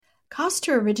costs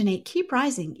to originate keep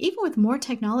rising even with more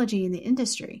technology in the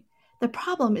industry. The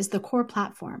problem is the core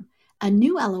platform. A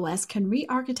new LOS can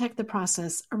re-architect the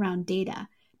process around data,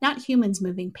 not humans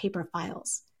moving paper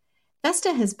files.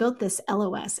 Vesta has built this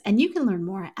LOS, and you can learn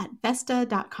more at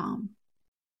Vesta.com.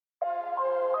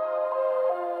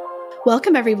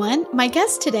 Welcome, everyone. My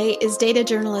guest today is data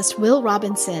journalist Will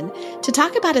Robinson to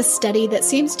talk about a study that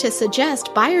seems to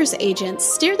suggest buyer's agents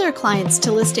steer their clients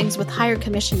to listings with higher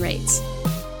commission rates.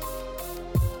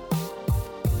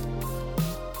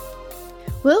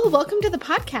 Will, welcome to the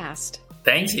podcast.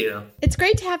 Thank you. It's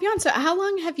great to have you on. So how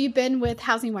long have you been with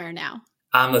HousingWire now?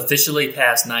 I'm officially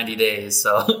past 90 days,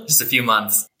 so just a few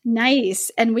months.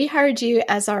 Nice. And we hired you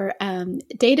as our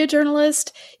data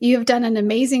journalist. You have done an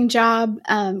amazing job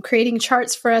creating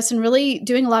charts for us and really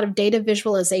doing a lot of data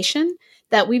visualization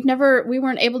that we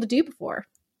weren't able to do before.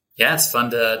 Yeah, it's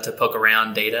fun to poke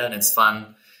around data, and it's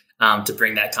fun to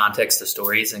bring that context to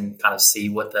stories and kind of see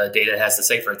what the data has to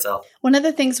say for itself. One of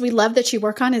the things we love that you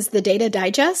work on is the Data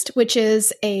Digest, which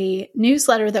is a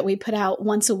newsletter that we put out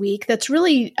once a week that's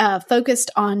really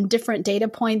focused on different data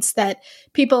points that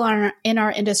people are in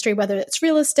our industry, whether it's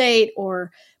real estate or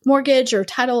mortgage or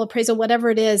title appraisal, whatever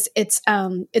it is, it's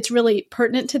really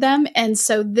pertinent to them. And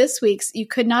so this week's, you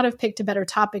could not have picked a better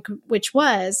topic, which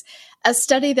was a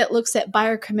study that looks at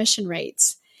buyer commission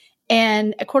rates.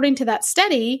 And according to that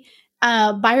study,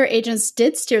 buyer agents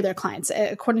did steer their clients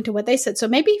according to what they said. So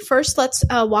maybe first let's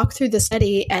walk through the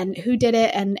study and who did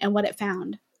it and what it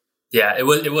found. Yeah, it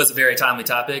was a very timely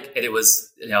topic. And it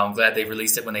was, I'm glad they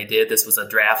released it when they did. This was a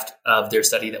draft of their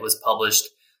study that was published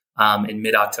in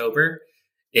mid-October.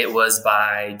 It was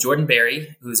by Jordan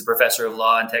Berry, who's a professor of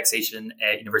law and taxation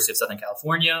at University of Southern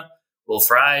California, Will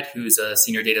Fried, who's a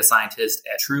senior data scientist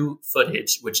at True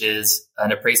Footage, which is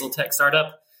an appraisal tech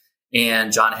startup,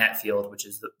 and John Hatfield,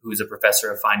 who's a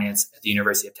professor of finance at the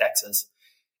University of Texas.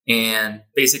 And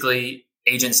basically,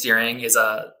 agent steering is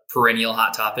a perennial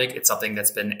hot topic. It's something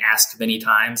that's been asked many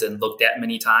times and looked at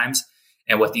many times.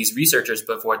 And what these researchers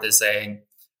put forth is saying,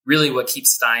 really what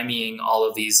keeps stymieing all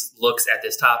of these looks at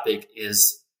this topic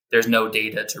is there's no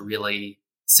data to really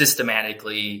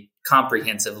systematically,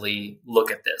 comprehensively look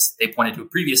at this. They pointed to a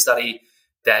previous study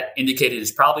that indicated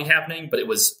it's probably happening, but it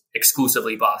was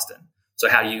exclusively Boston. So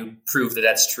how do you prove that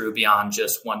that's true beyond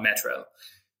just one metro?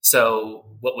 So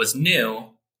what was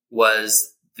new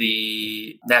was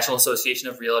the National Association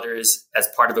of Realtors, as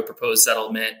part of a proposed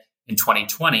settlement in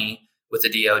 2020 with the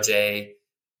DOJ,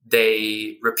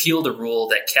 they repealed a rule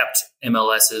that kept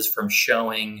MLSs from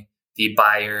showing the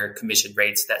buyer commission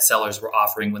rates that sellers were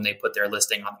offering when they put their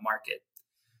listing on the market.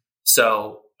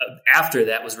 So after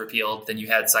that was repealed, then you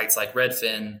had sites like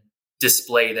Redfin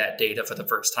display that data for the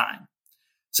first time.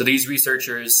 So these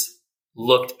researchers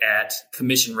looked at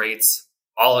commission rates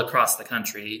all across the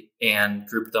country and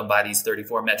grouped them by these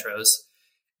 34 metros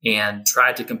and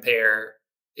tried to compare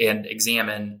and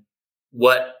examine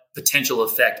what potential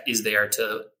effect is there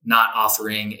to not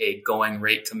offering a going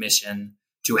rate commission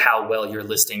to how well your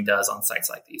listing does on sites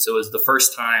like these. So it was the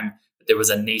first time that there was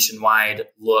a nationwide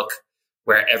look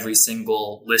where every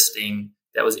single listing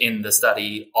that was in the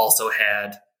study also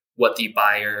had what the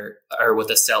buyer or what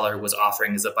the seller was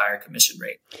offering as a buyer commission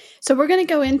rate. So we're going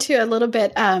to go into a little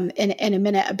bit in a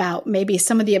minute about maybe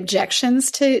some of the objections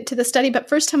to the study. But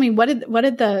first, tell me, what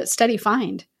did the study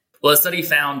find? Well, the study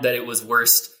found that it was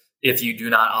worst if you do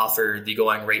not offer the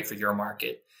going rate for your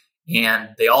market. And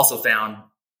they also found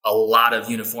a lot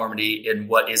of uniformity in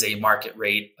what is a market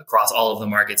rate across all of the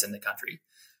markets in the country.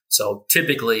 So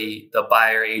typically, the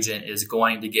buyer agent is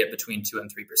going to get between 2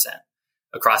 and 3%.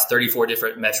 Across 34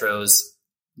 different metros,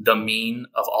 the mean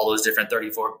of all those different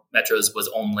 34 metros was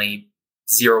only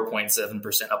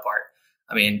 0.7% apart.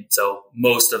 I mean, so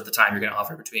most of the time you're going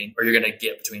to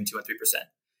get between 2 and 3%.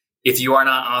 If you are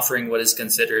not offering what is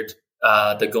considered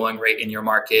the going rate in your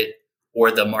market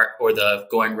or the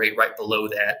going rate right below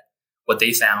that, what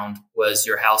they found was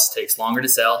your house takes longer to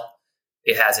sell.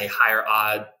 It has a higher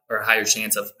odd or a higher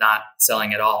chance of not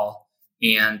selling at all,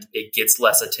 and it gets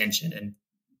less attention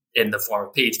in the form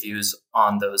of page views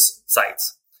on those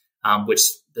sites, which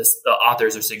the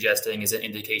authors are suggesting is an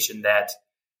indication that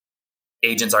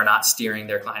agents are not steering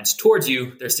their clients towards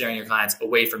you. They're steering your clients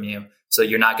away from you. So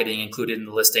you're not getting included in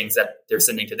the listings that they're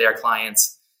sending to their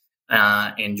clients,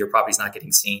 and your property's not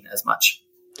getting seen as much.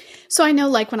 So I know,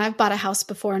 like, when I've bought a house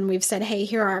before and we've said, hey,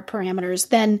 here are our parameters,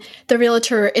 then the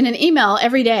realtor in an email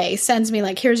every day sends me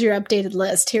like, here's your updated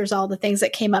list. Here's all the things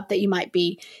that came up that you might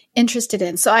be interested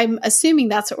in. So I'm assuming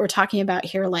that's what we're talking about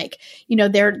here. Like,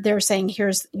 they're saying,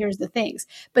 here's the things.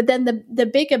 But then the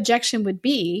big objection would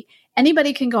be,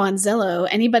 anybody can go on Zillow,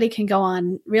 anybody can go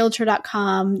on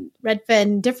realtor.com,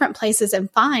 Redfin, different places and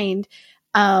find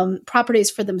properties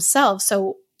for themselves.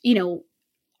 So,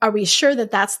 are we sure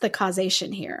that that's the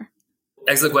causation here?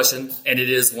 Excellent question. And it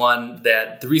is one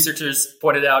that the researchers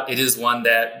pointed out. It is one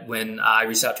that when I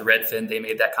reached out to Redfin, they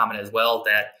made that comment as well,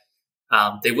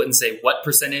 that they wouldn't say what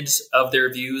percentage of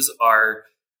their views are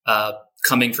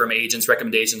coming from agents'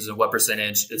 recommendations and what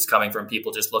percentage is coming from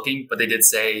people just looking. But they did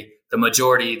say the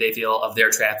majority, they feel, of their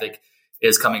traffic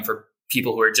is coming from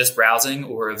people who are just browsing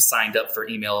or have signed up for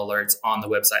email alerts on the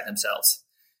website themselves.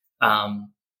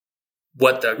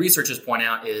 What the researchers point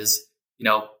out is,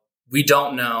 we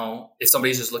don't know if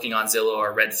somebody's just looking on Zillow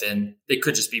or Redfin. They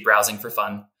could just be browsing for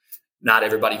fun. Not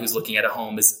everybody who's looking at a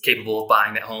home is capable of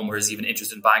buying that home or is even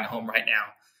interested in buying a home right now.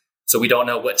 So we don't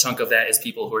know what chunk of that is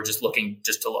people who are just looking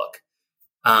just to look.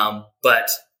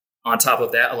 But on top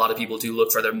of that, a lot of people do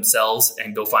look for themselves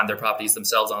and go find their properties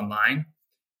themselves online.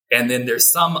 And then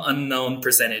there's some unknown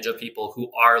percentage of people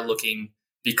who are looking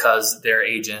because their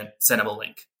agent sent them a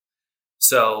link.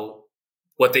 So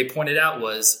what they pointed out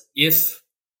was, if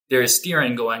there is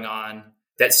steering going on,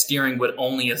 that steering would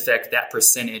only affect that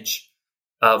percentage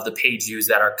of the page views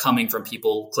that are coming from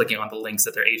people clicking on the links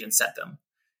that their agent sent them.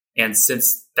 And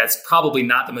since that's probably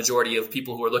not the majority of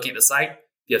people who are looking at the site,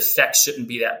 the effect shouldn't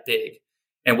be that big.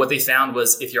 And what they found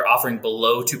was, if you're offering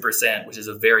below 2%, which is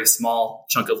a very small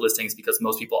chunk of listings because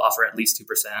most people offer at least 2%,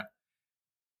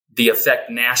 the effect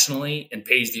nationally in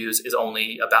page views is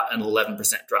only about an 11%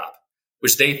 drop,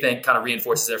 which they think kind of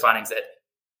reinforces their findings that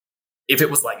if it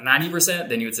was like 90%,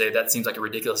 then you would say that seems like a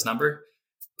ridiculous number.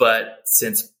 But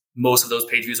since most of those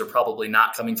page views are probably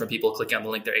not coming from people clicking on the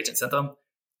link their agent sent them,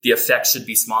 the effect should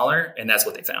be smaller. And that's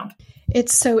what they found.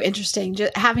 It's so interesting.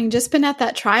 Having just been at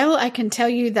that trial, I can tell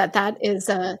you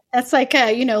that's like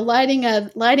lighting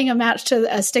a match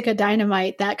to a stick of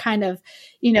dynamite. That kind of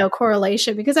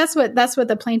correlation, because that's what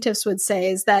the plaintiffs would say,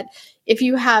 is that if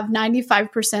you have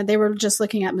 95%, they were just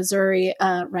looking at Missouri,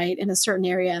 right, in a certain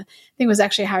area. I think it was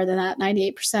actually higher than that,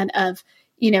 98% of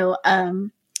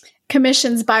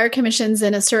commissions, buyer commissions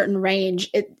in a certain range.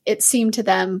 It seemed to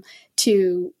them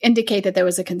to indicate that there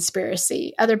was a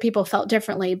conspiracy. Other people felt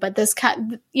differently, but this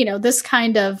kind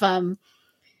of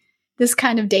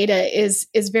data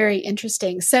is very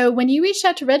interesting. So when you reached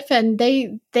out to Redfin,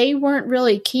 they weren't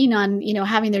really keen on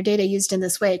having their data used in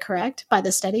this way, correct? By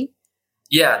the study?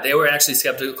 Yeah, they were actually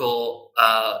skeptical,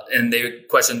 and they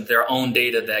questioned their own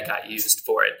data that got used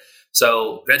for it.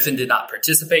 So Redfin did not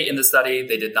participate in the study.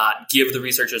 They did not give the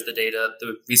researchers the data.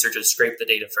 The researchers scraped the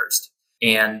data first.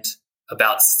 And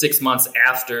about 6 months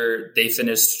after they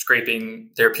finished scraping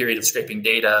their period of scraping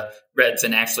data,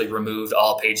 Redfin actually removed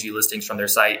all page view listings from their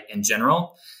site in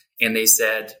general. And they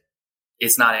said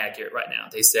it's not accurate right now.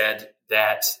 They said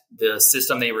that the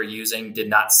system they were using did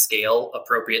not scale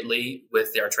appropriately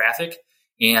with their traffic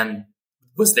and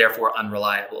was therefore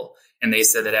unreliable. And they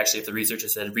said that actually, if the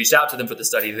researchers had reached out to them for the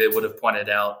study, they would have pointed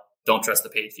out, don't trust the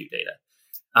page view data.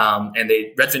 And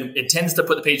Redfin intends to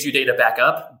put the page view data back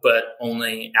up, but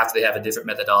only after they have a different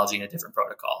methodology and a different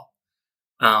protocol.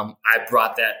 I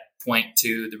brought that point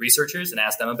to the researchers and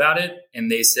asked them about it.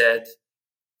 And they said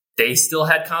they still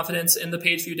had confidence in the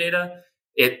page view data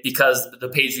because the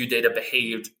page view data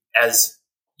behaved as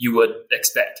you would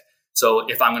expect. So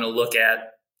if I'm going to look at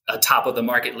a top of the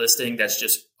market listing that's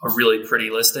just a really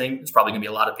pretty listing, it's probably going to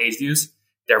be a lot of page views.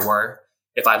 There were.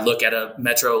 If I look at a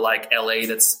metro like LA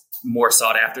that's more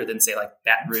sought after than, say, like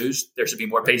Baton Rouge, there should be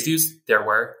more page views. There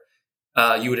were.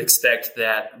 You would expect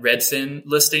that Redfin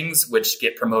listings, which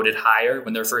get promoted higher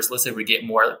when they're first listed, would get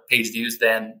more page views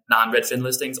than non-Redfin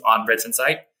listings on Redfin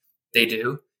site. They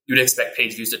do. You would expect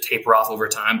page views to taper off over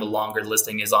time the longer the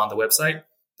listing is on the website.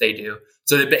 They do.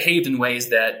 So they behaved in ways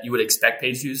that you would expect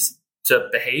page views to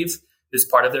behave. Is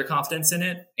part of their confidence in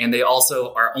it. And they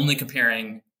also are only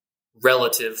comparing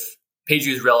page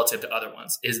views relative to other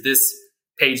ones. Is this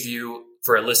page view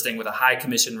for a listing with a high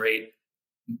commission rate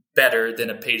better than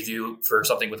a page view for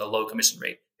something with a low commission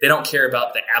rate? They don't care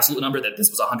about the absolute number, that this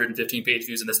was 115 page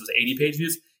views and this was 80 page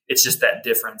views. It's just that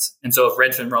difference. And so if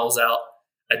Redfin rolls out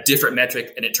a different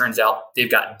metric and it turns out they've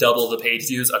got double the page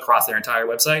views across their entire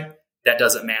website, that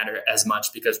doesn't matter as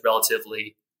much because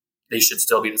relatively they should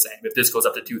still be the same. If this goes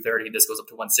up to 230 and this goes up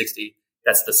to 160,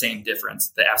 that's the same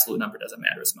difference. The absolute number doesn't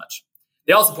matter as much.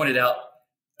 They also pointed out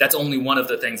that's only one of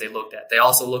the things they looked at. They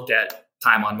also looked at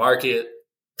time on market,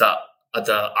 the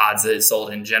odds that it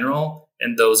sold in general,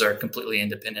 and those are completely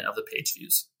independent of the page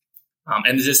views.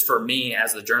 And just for me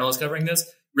as the journalist covering this,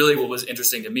 really what was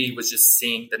interesting to me was just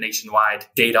seeing the nationwide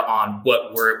data on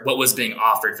what was being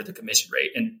offered for the commission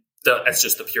rate. And that's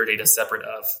just the pure data separate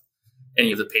of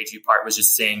any of the page view part, was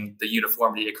just seeing the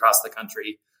uniformity across the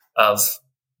country of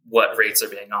what rates are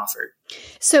being offered.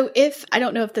 So I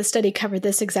don't know if the study covered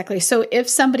this exactly. So if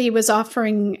somebody was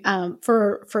offering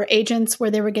for agents where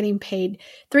they were getting paid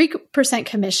 3%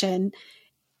 commission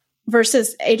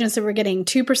versus agents that were getting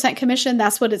 2% commission,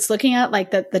 that's what it's looking at,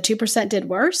 like the 2% did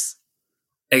worse?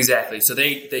 Exactly. So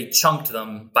they chunked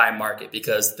them by market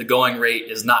because the going rate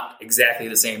is not exactly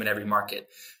the same in every market.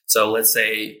 So let's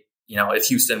say, if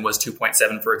Houston was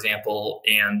 2.7, for example,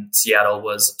 and Seattle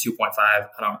was 2.5, I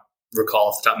don't recall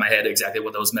off the top of my head exactly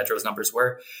what those metros numbers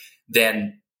were,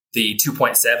 then the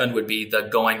 2.7 would be the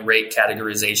going rate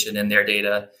categorization in their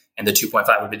data, and the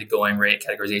 2.5 would be the going rate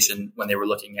categorization when they were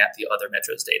looking at the other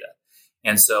metros data.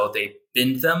 And so they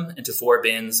binned them into 4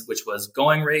 bins, which was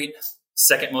going rate,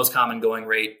 second most common going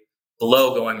rate,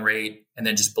 below going rate, and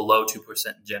then just below 2%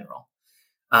 in general.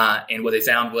 And what they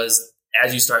found was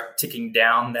as you start ticking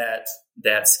down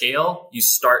that scale, you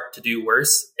start to do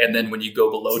worse. And then when you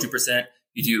go below 2%,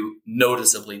 you do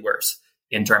noticeably worse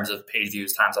in terms of page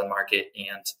views, times on market,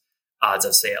 and odds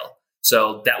of sale.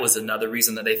 So that was another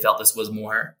reason that they felt this was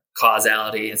more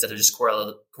causality instead of just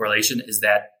correlation, is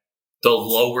that the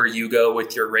lower you go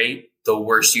with your rate, the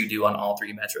worse you do on all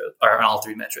three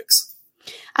metrics.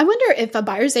 I wonder if a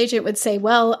buyer's agent would say,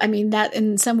 well, I mean, that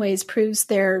in some ways proves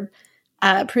their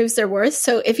worth.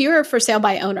 So if you're a for sale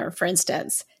by owner, for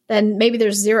instance, then maybe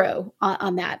there's 0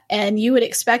 on that. And you would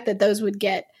expect that those would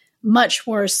get much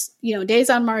worse, days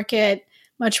on market,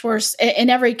 much worse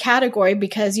in every category,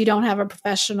 because you don't have a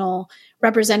professional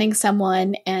representing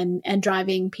someone and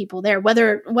driving people there,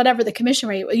 whatever the commission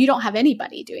rate, you don't have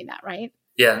anybody doing that, right?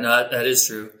 Yeah, no, that is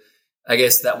true. I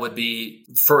guess that would be,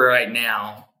 for right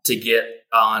now, to get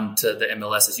on to the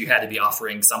MLSs, you had to be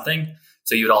offering something.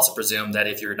 So you would also presume that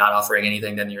if you're not offering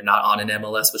anything, then you're not on an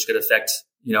MLS, which could affect,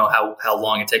 how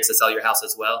long it takes to sell your house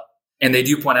as well. And they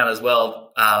do point out as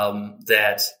well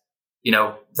that,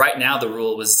 right now the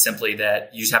rule was simply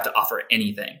that you just have to offer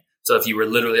anything. So if you were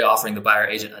literally offering the buyer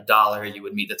agent $1, you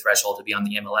would meet the threshold to be on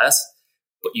the MLS,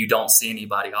 but you don't see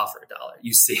anybody offer $1.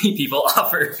 You see people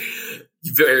offer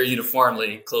very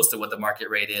uniformly close to what the market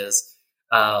rate is.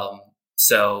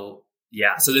 So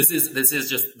this is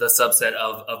just the subset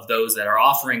of those that are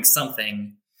offering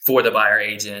something for the buyer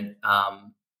agent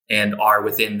and are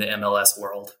within the MLS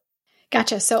world.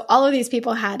 Gotcha. So all of these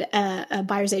people had a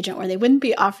buyer's agent where they wouldn't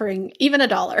be offering even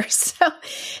 $1.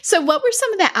 So what were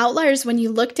some of the outliers when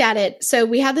you looked at it? So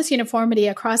we have this uniformity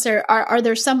across there. Are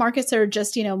there some markets that are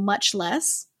just, much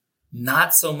less?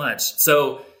 Not so much.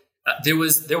 So there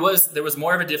was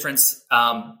more of a difference.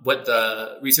 What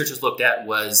the researchers looked at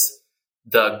was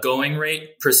the going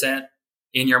rate percent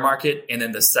in your market, and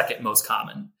then the second most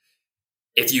common.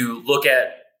 If you look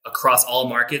at across all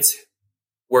markets,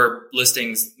 were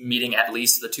listings meeting at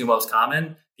least the 2 most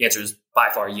common? The answer is by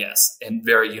far yes, and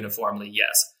very uniformly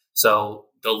yes. So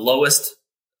the lowest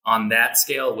on that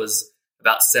scale was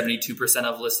about 72%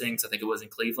 of listings, I think it was in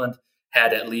Cleveland,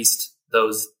 had at least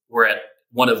were at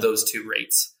one of those 2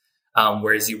 rates.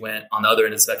 Whereas you went on the other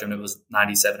end of the spectrum, it was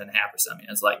 97.5%. I mean,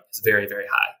 it's very, very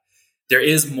high. There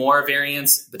is more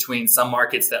variance between some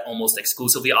markets that almost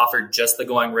exclusively offered just the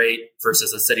going rate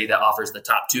versus a city that offers the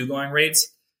top 2 going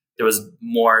rates. There was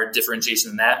more differentiation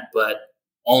than that, but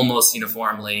almost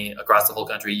uniformly across the whole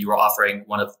country, you were offering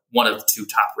one of 2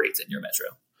 top rates in your metro.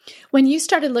 When you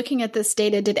started looking at this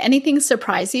data, did anything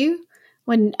surprise you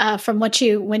when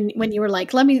you were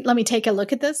like, let me take a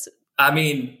look at this? I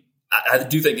mean, I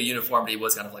do think the uniformity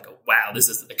was kind of like, wow, this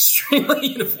is extremely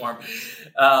uniform.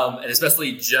 And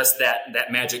especially just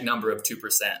that magic number of 2%.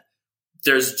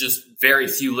 There's just very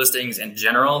few listings in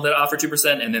general that offer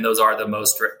 2%. And then those are the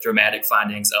most dramatic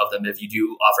findings of them. If you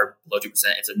do offer below 2%,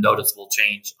 it's a noticeable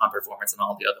change on performance and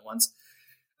all the other ones.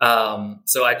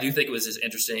 So I do think it was just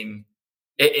interesting.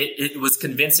 It was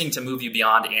convincing to move you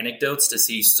beyond anecdotes to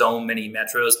see so many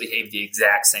metros behave the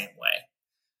exact same way.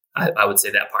 I would say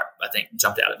that part, I think,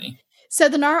 jumped out at me. So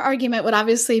then our argument would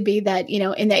obviously be that,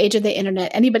 in the age of the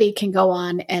internet, anybody can go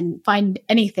on and find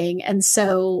anything. And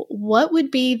so what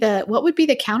would be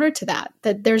the counter to that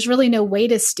there's really no way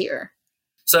to steer?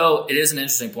 So it is an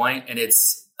interesting point, and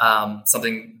it's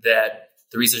something that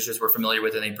the researchers were familiar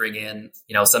with, and they bring in,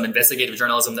 some investigative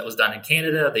journalism that was done in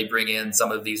Canada. They bring in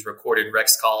some of these recorded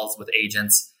Rex calls with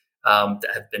agents that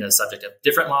have been a subject of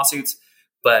different lawsuits.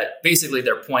 But basically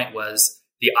their point was,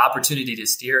 the opportunity to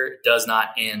steer does not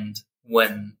end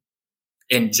when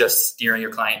in just steering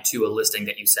your client to a listing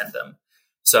that you send them.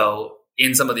 So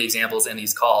in some of the examples in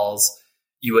these calls,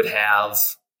 you would have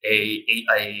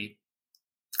a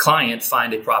client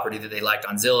find a property that they liked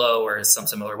on Zillow or some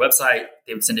similar website.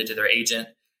 They would send it to their agent.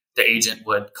 The agent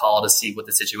would call to see what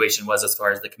the situation was as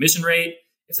far as the commission rate.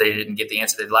 If they didn't get the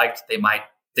answer they liked,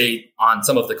 they on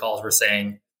some of the calls were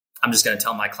saying, I'm just going to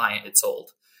tell my client it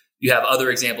sold. You have other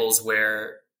examples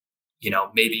where,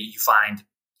 maybe you find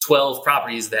 12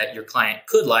 properties that your client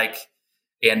could like,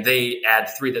 and they add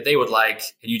 3 that they would like,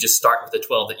 and you just start with the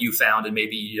 12 that you found, and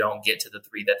maybe you don't get to the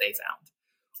 3 that they found.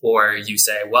 Or you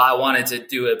say, well, I wanted to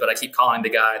do it, but I keep calling the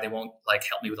guy. They won't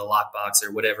help me with a lockbox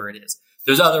or whatever it is.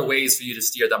 There's other ways for you to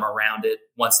steer them around it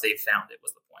once they've found it,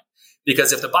 was the point.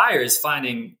 Because if the buyer is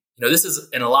finding, this is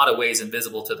in a lot of ways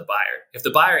invisible to the buyer. If the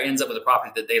buyer ends up with a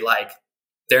property that they like,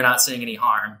 they're not seeing any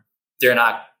harm. They're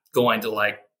not going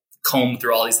to comb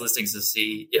through all these listings to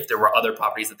see if there were other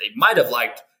properties that they might have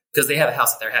liked because they have a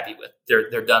house that they're happy with.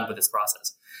 They're done with this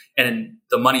process. And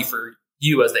the money for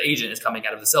you as the agent is coming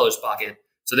out of the seller's pocket.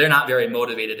 So they're not very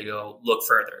motivated to go look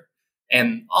further.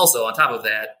 And also on top of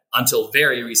that, until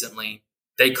very recently,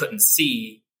 they couldn't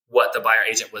see what the buyer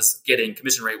agent was getting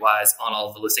commission rate wise on all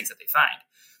of the listings that they find.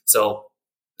 So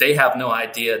they have no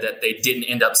idea that they didn't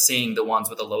end up seeing the ones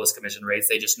with the lowest commission rates.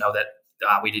 They just know that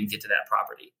we didn't get to that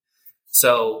property.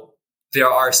 So there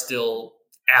are still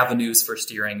avenues for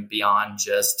steering beyond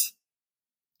just,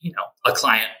 a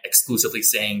client exclusively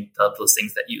saying the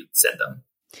listings that you send them.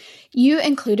 You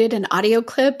included an audio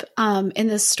clip in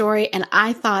this story, and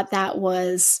I thought that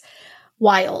was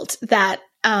wild that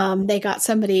they got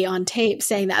somebody on tape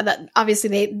saying that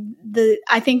obviously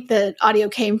I think the audio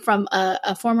came from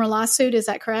a former lawsuit. Is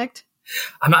that correct?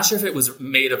 I'm not sure if it was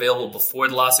made available before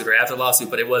the lawsuit or after the lawsuit,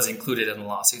 but it was included in the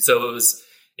lawsuit. So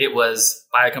it was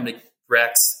by a company,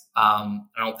 Rex. I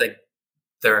don't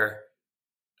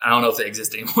know if they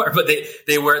exist anymore, but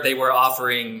they were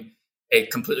offering a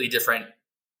completely different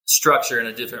structure and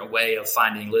a different way of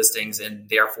finding listings, and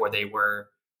therefore the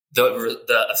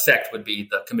effect would be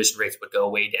the commission rates would go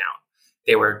way down.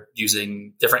 They were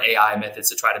using different AI methods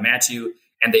to try to match you,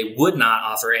 and they would not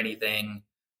offer anything.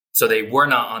 So they were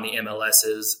not on the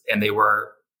MLSs,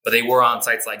 but they were on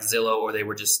sites like Zillow, or they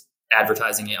were just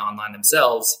advertising it online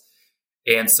themselves.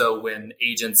 And so when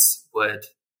agents would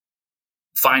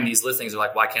find these listings, they're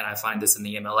like, why can't I find this in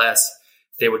the MLS?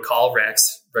 They would call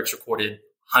Rex. Rex recorded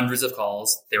hundreds of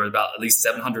calls. There were about at least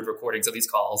 700 recordings of these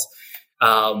calls.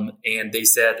 And they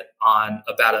said on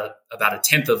about a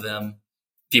tenth of them,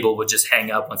 people would just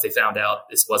hang up once they found out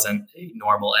this wasn't a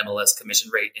normal MLS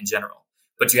commission rate in general.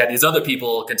 But you had these other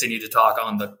people continue to talk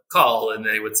on the call, and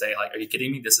they would say, are you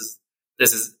kidding me? This is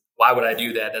why would I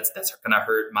do that? That's going to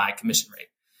hurt my commission rate.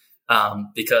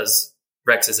 Because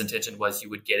Rex's intention was you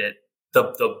would get it.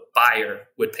 The buyer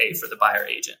would pay for the buyer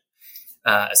agent,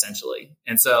 essentially.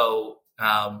 And so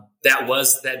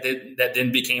that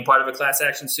then became part of a class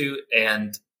action suit.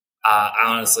 And I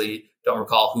honestly don't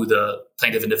recall who the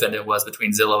plaintiff and defendant was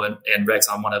between Zillow and Rex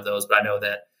on one of those, but I know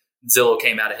that Zillow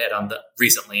came out ahead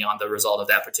recently on the result of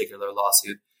that particular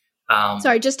lawsuit.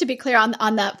 Sorry, just to be clear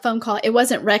on that phone call, it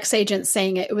wasn't Rex agents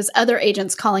saying it. It was other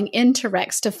agents calling into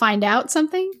Rex to find out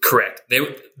something? Correct. They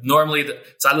normally,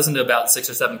 so I listened to about 6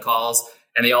 or 7 calls,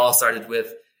 and they all started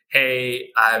with, hey,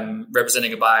 I'm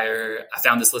representing a buyer. I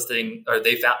found this listing, or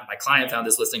my client found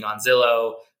this listing on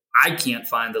Zillow. I can't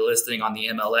find the listing on the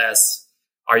MLS.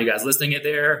 Are you guys listing it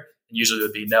there? And usually it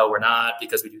would be, no, we're not,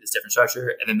 because we do this different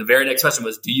structure. And then the very next question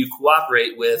was, do you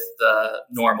cooperate with the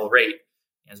normal rate?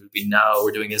 And it would be, no,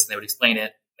 we're doing this. And they would explain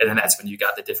it. And then that's when you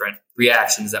got the different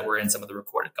reactions that were in some of the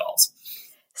recorded calls.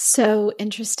 So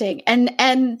interesting.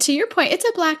 And to your point, it's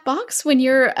a black box when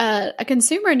you're a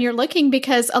consumer and you're looking,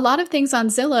 because a lot of things on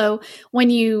Zillow, what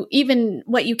you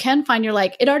can find, you're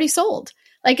like, it already sold.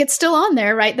 Like it's still on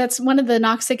there, right? That's one of the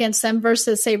knocks against them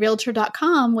versus say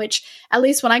Realtor.com, which at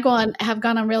least when I have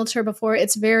gone on Realtor before,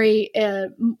 it's very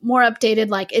more updated.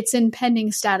 Like it's in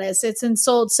pending status, it's in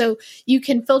sold. So you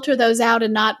can filter those out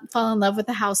and not fall in love with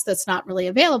a house that's not really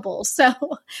available. So,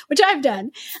 which I've done.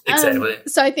 Exactly.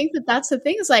 So I think that's the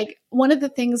thing is like one of the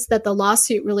things that the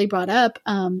lawsuit really brought up,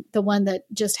 the one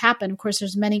that just happened, of course,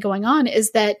 there's many going on,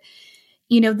 is that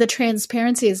the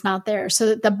transparency is not there, so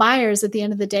that the buyers at the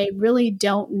end of the day really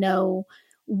don't know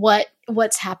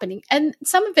what's happening. And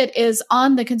some of it is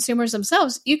on the consumers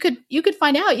themselves. You could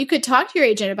find out, you could talk to your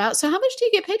agent about, so how much do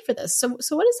you get paid for this? So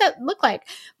what does that look like?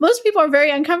 Most people are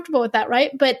very uncomfortable with that,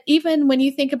 right? But even when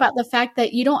you think about the fact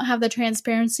that you don't have the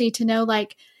transparency to know,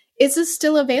 like, is this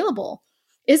still available?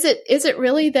 Is it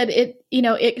really that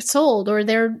it sold or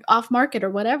they're off market or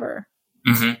whatever?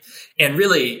 Mm-hmm. And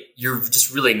really, you're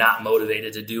just really not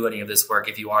motivated to do any of this work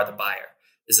if you are the buyer.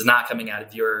 This is not coming out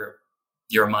of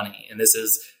your money. And this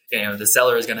is, the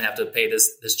seller is going to have to pay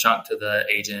this chunk to the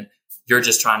agent. You're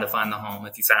just trying to find the home.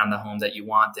 If you found the home that you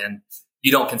want, then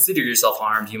you don't consider yourself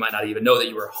harmed. You might not even know that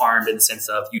you were harmed in the sense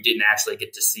of you didn't actually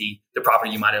get to see the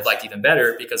property you might have liked even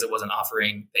better because it wasn't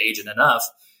offering the agent enough.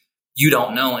 You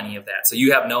don't know any of that. So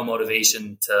you have no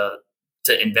motivation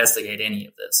to investigate any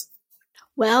of this.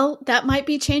 Well, that might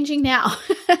be changing now.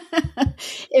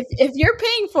 If you're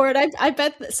paying for it, I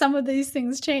bet that some of these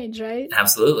things change, right?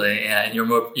 Absolutely, yeah. And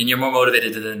you're more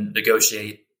motivated to then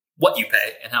negotiate what you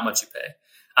pay and how much you pay.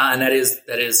 And that is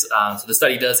so the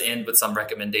study does end with some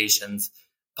recommendations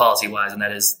policy wise, and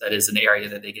that is an area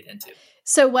that they get into.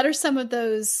 So what are some of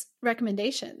those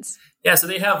recommendations? Yeah, so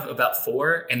they have about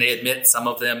 4, and they admit some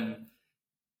of them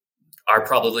are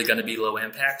probably going to be low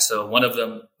impact. So one of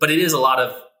them, but it is a lot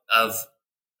of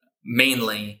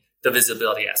mainly the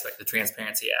visibility aspect, the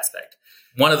transparency aspect.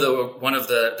 One of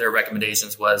their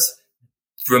recommendations was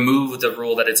remove the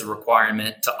rule that it's a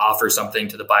requirement to offer something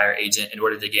to the buyer agent in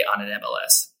order to get on an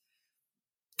MLS.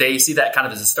 They see that kind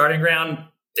of as a starting ground.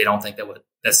 They don't think that would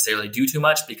necessarily do too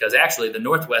much because actually the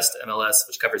Northwest MLS,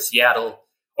 which covers Seattle,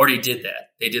 already did that.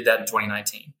 They did that in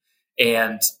 2019.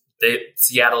 And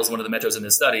Seattle is one of the metros in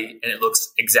this study, and it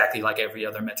looks exactly like every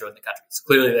other metro in the country. So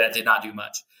clearly that did not do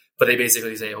much. But they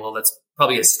basically say, well, that's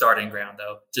probably a starting ground,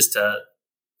 though, just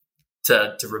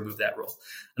to remove that rule.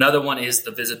 Another one is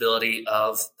the visibility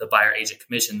of the buyer agent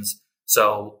commissions.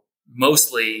 So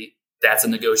mostly that's a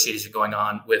negotiation going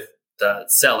on with the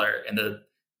seller and the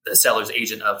seller's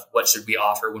agent of what should we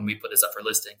offer when we put this up for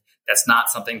listing. That's not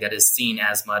something that is seen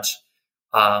as much,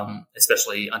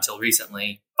 especially until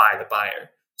recently, by the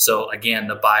buyer. So again,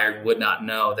 the buyer would not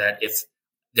know that if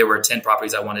there were 10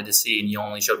 properties I wanted to see and you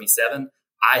only showed me 7,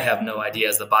 I have no idea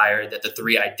as the buyer that the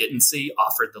 3 I didn't see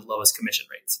offered the lowest commission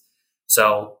rates.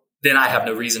 So then I have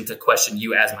no reason to question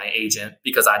you as my agent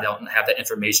because I don't have that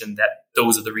information that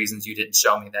those are the reasons you didn't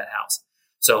show me that house.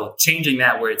 So changing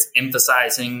that where it's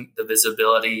emphasizing the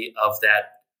visibility of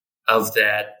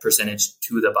that percentage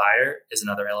to the buyer is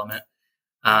another element.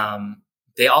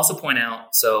 They also point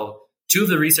out, so 2 of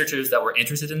the researchers that were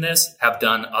interested in this have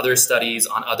done other studies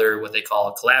on other what they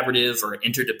call collaborative or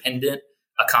interdependent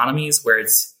economies where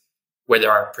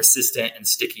there are persistent and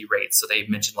sticky rates. So they've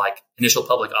mentioned like initial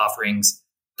public offerings.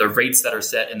 The rates that are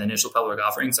set in the initial public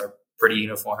offerings are pretty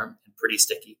uniform and pretty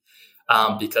sticky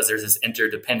because there's this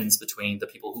interdependence between the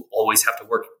people who always have to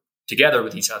work together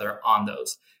with each other on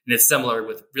those. And it's similar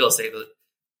with real estate.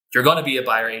 You're going to be a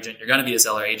buyer agent. You're going to be a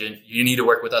seller agent. You need to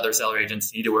work with other seller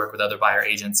agents. You need to work with other buyer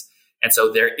agents. And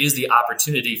so there is the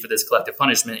opportunity for this collective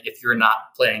punishment if you're not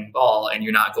playing ball and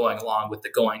you're not going along with the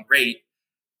going rate.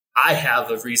 I have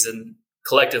a reason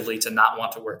collectively to not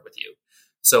want to work with you.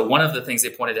 So one of the things they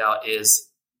pointed out is,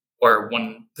 or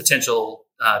one potential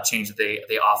change that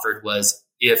they offered was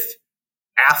if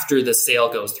after the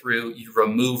sale goes through, you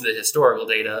remove the historical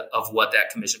data of what that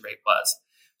commission rate was.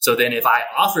 So then if I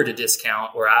offered a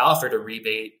discount or I offered a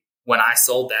rebate when I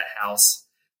sold that house,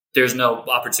 there's no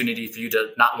opportunity for you to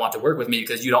not want to work with me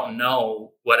because you don't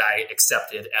know what I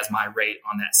accepted as my rate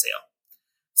on that sale.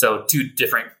 So 2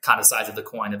 different kind of sides of the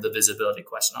coin of the visibility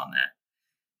question on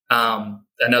that.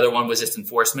 Another one was just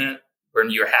enforcement,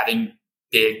 when you're having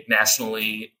big national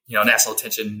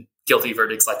attention, guilty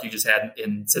verdicts like you just had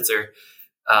in Sitzer.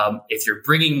 If you're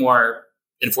bringing more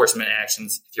enforcement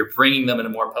actions, if you're bringing them in a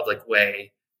more public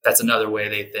way, that's another way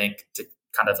they think to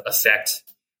kind of affect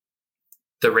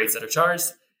the rates that are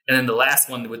charged. And then the last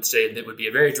one would say that would be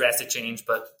a very drastic change,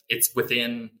 but it's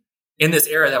in this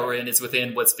era that we're in, it's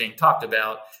within what's being talked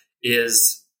about,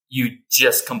 is you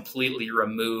just completely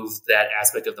remove that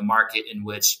aspect of the market in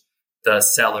which the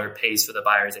seller pays for the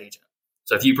buyer's agent.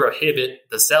 So if you prohibit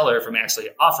the seller from actually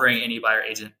offering any buyer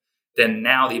agent, then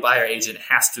now the buyer agent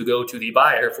has to go to the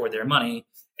buyer for their money.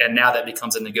 And now that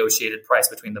becomes a negotiated price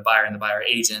between the buyer and the buyer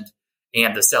agent,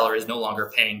 and the seller is no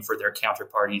longer paying for their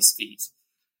counterparty's fees,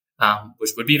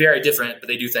 which would be very different. But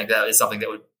they do think that is something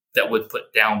that would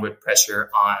put downward pressure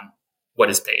on what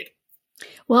is paid.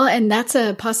 Well, and that's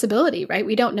a possibility, right?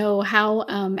 We don't know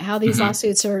how these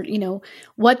lawsuits are,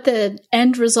 what the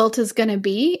end result is going to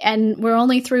be. And we're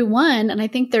only through 1. And I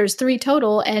think there's 3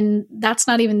 total. And that's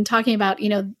not even talking about,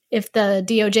 if the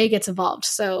DOJ gets involved.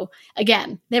 So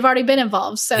again, they've already been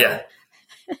involved. So yeah.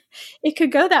 It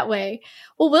could go that way.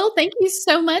 Well, Will, thank you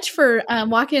so much for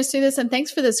walking us through this. And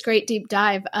thanks for this great deep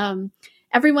dive.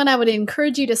 everyone, I would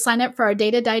encourage you to sign up for our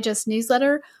Data Digest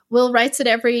newsletter. Will writes it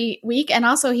every week. And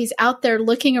also he's out there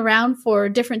looking around for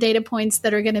different data points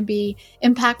that are going to be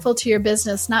impactful to your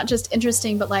business, not just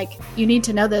interesting, but like, you need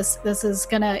to know this. This is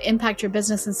going to impact your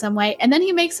business in some way. And then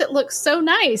he makes it look so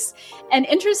nice and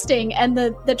interesting. And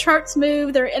the charts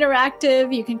move, they're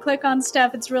interactive. You can click on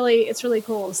stuff. It's really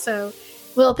cool. So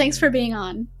Will, thanks for being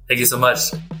on. Thank you so much.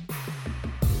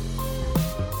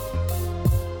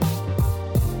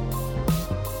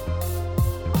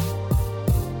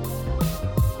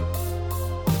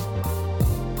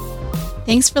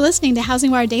 Thanks for listening to Housing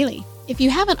Wire Daily. If you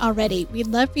haven't already, we'd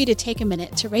love for you to take a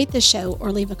minute to rate the show or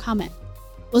leave a comment.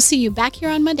 We'll see you back here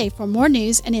on Monday for more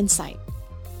news and insight.